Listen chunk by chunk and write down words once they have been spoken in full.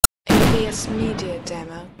AVS Media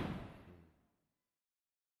Demo.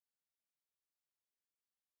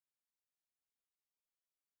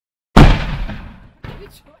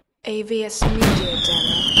 AVS Media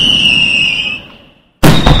Demo.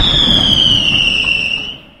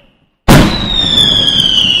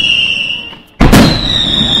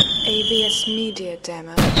 AVS Media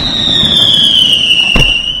Demo.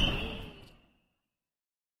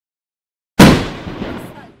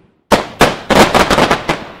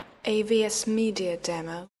 AVS Media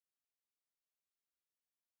Demo.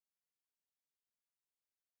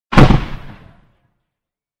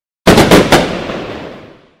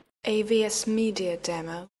 AVS Media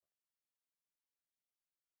Demo.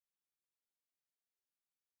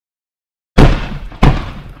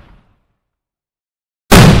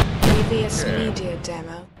 AVS Media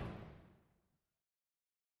Demo.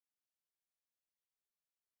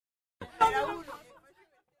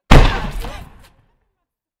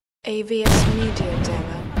 AVS Media Demo.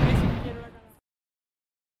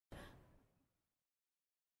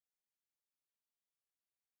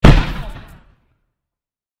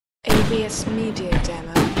 AVS Media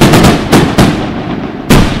Demo.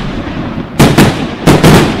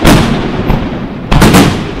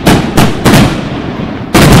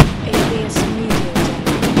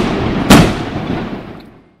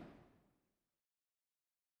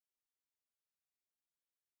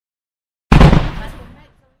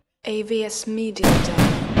 AVS Media Demo.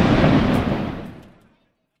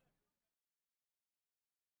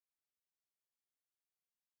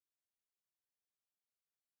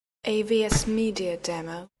 AVS Media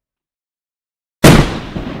Demo.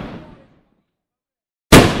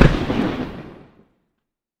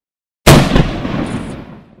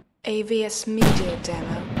 AVS Media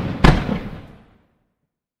Demo.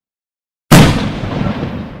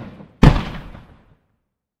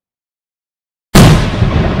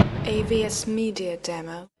 AVS Media Demo.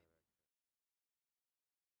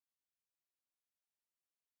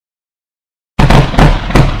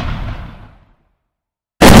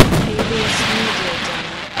 AVS Media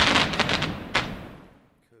Demo.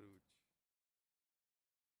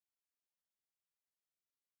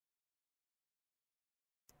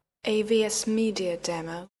 AVS Media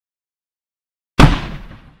Demo.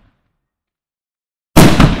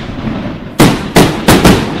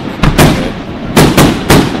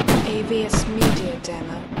 AVS Media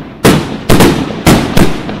Demo.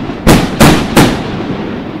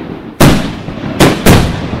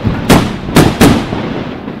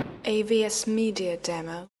 AVS Media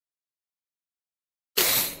Demo.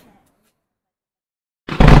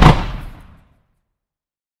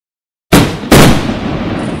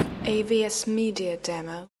 AVS Media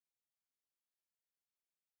Demo.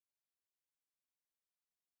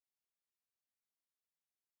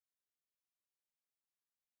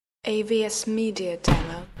 AVS Media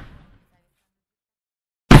Demo.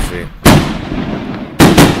 Sì.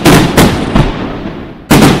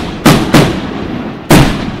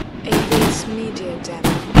 AVS Media Demo.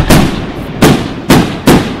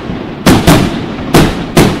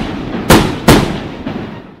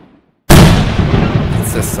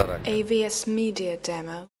 Stessa raga. AVS Media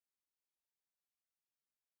Demo.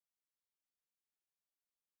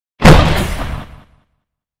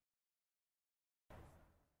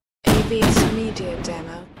 AVS Media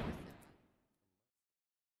Demo.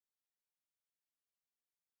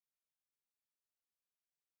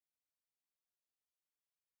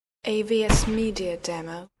 AVS Media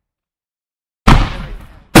Demo.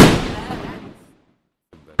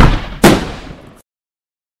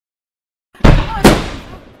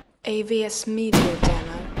 AVS Media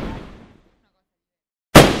Demo.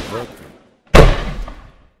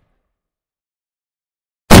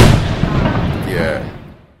 Yeah.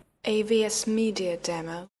 AVS Media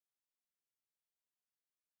Demo.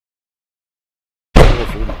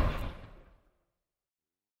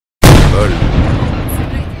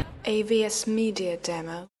 AVS Media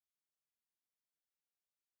Demo.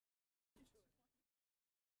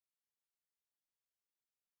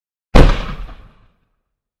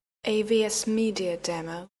 AVS Media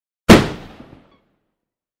Demo.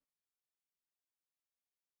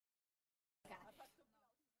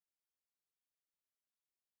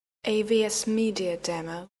 AVS Media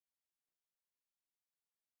Demo.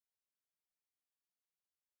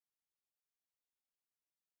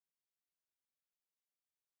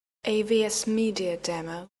 AVS Media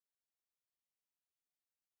Demo.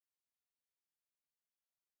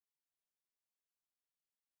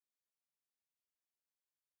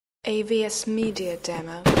 AVS Media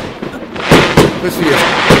Demo.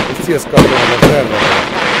 Questi scappano da terra.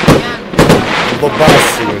 Un po'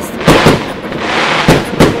 bassi questi.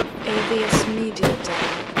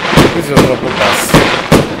 Questi sono troppo bassi.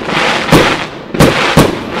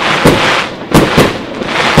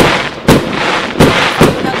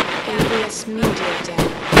 AVS Media Demo.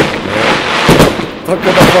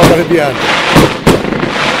 Tocca da fare piano.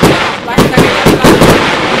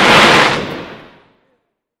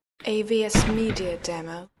 AVS Media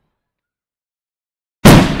Demo.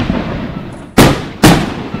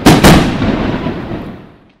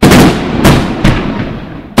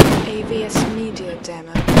 AVS Media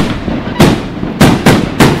Demo.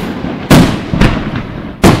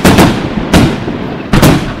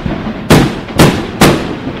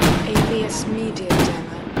 AVS Media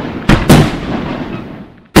Demo.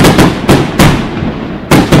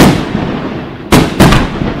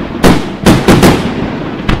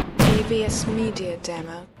 AVS Media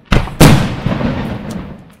Demo.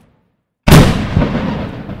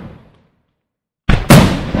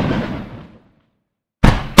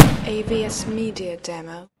 AVS Media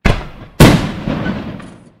Demo.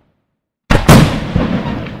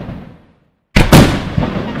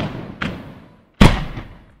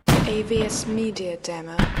 AVS Media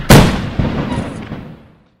Demo.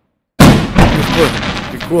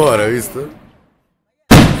 Il cuore, hai visto?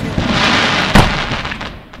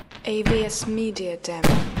 AVS Media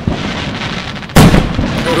Demo.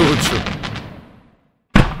 Caruccio.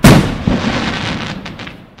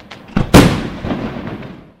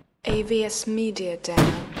 AVS Media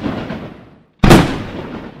Demo.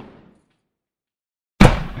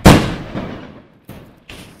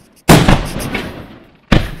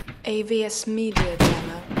 AVS Media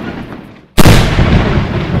Demo.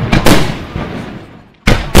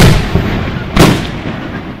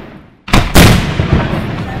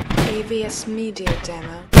 AVS Media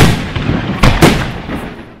Demo.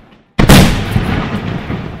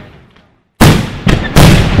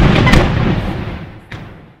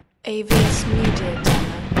 AVS Media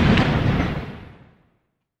Demo.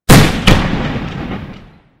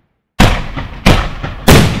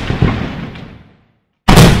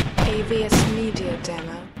 AVS Media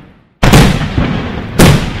Demo.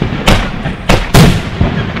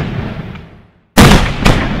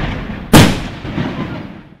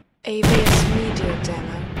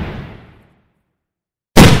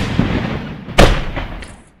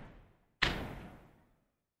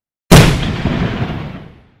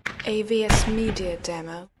 AVS Media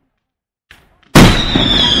Demo.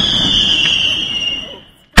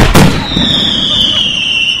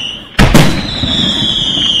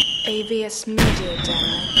 AVS Media Demo.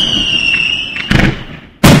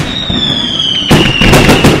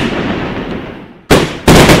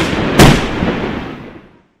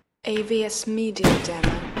 AVS Media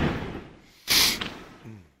Demo.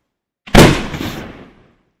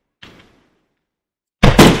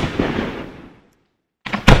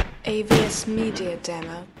 AVS Media Demo. AVS Media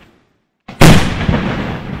Demo.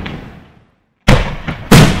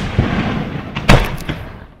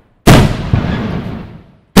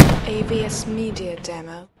 AVS Media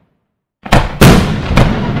Demo.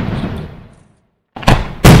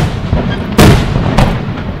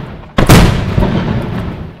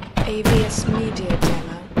 AVS Media Demo.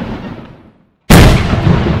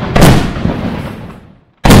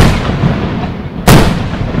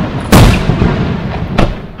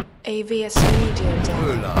 AVS Media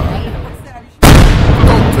Demo.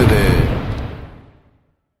 Non vedere.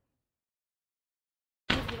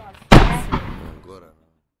 Ancora no.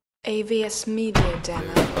 AVS Media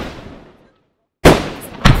Demo.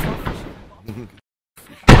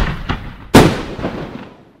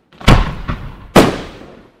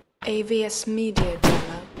 AVS Media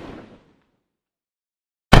Demo.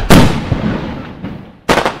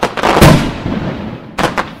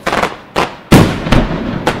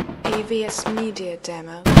 AVS Media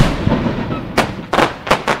Demo.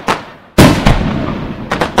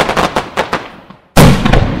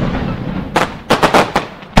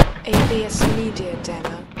 AVS Media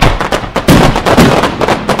Demo.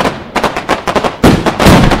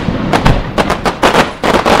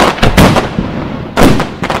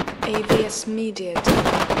 AVS Media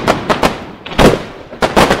Demo.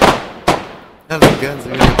 Allora, ragazzi,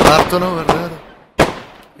 che partono, guardate.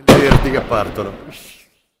 I verdi che partono.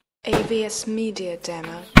 AVS Media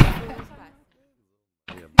Demo.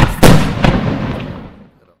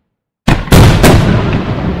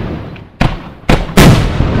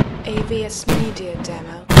 AVS Media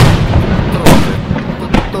Demo.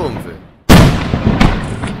 Tonfe.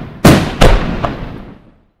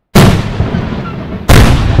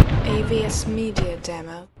 AVS Media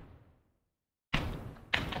Demo.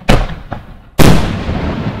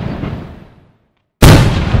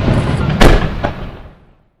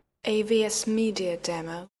 AVS Media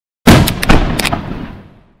Demo.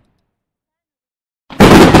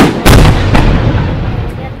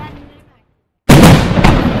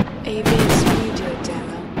 AVS Media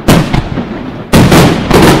Demo.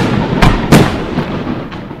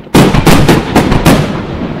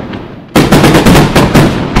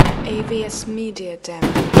 AVS Media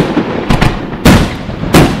Demo.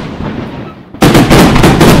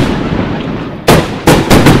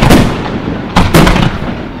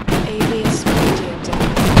 AVS Media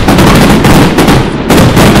Demo. AVS Media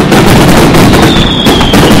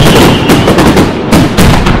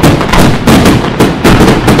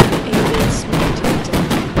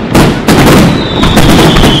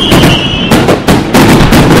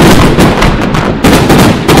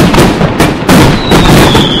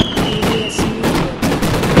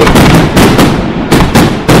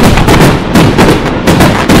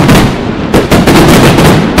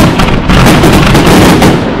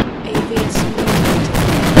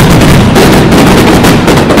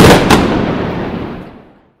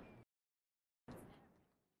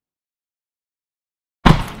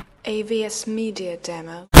AVS Media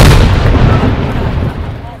Demo.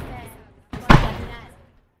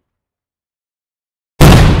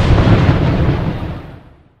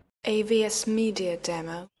 AVS Media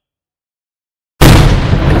Demo.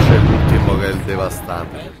 E c'è l'ultimo che è il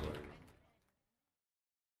devastante.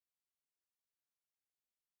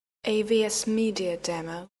 AVS Media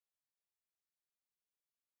Demo.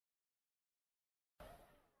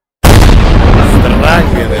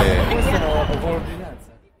 Stranghene! Questa è una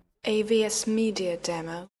coordinanza. AVS Media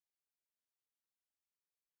Demo.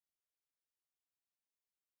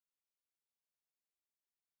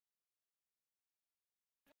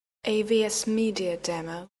 AVS Media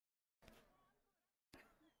Demo.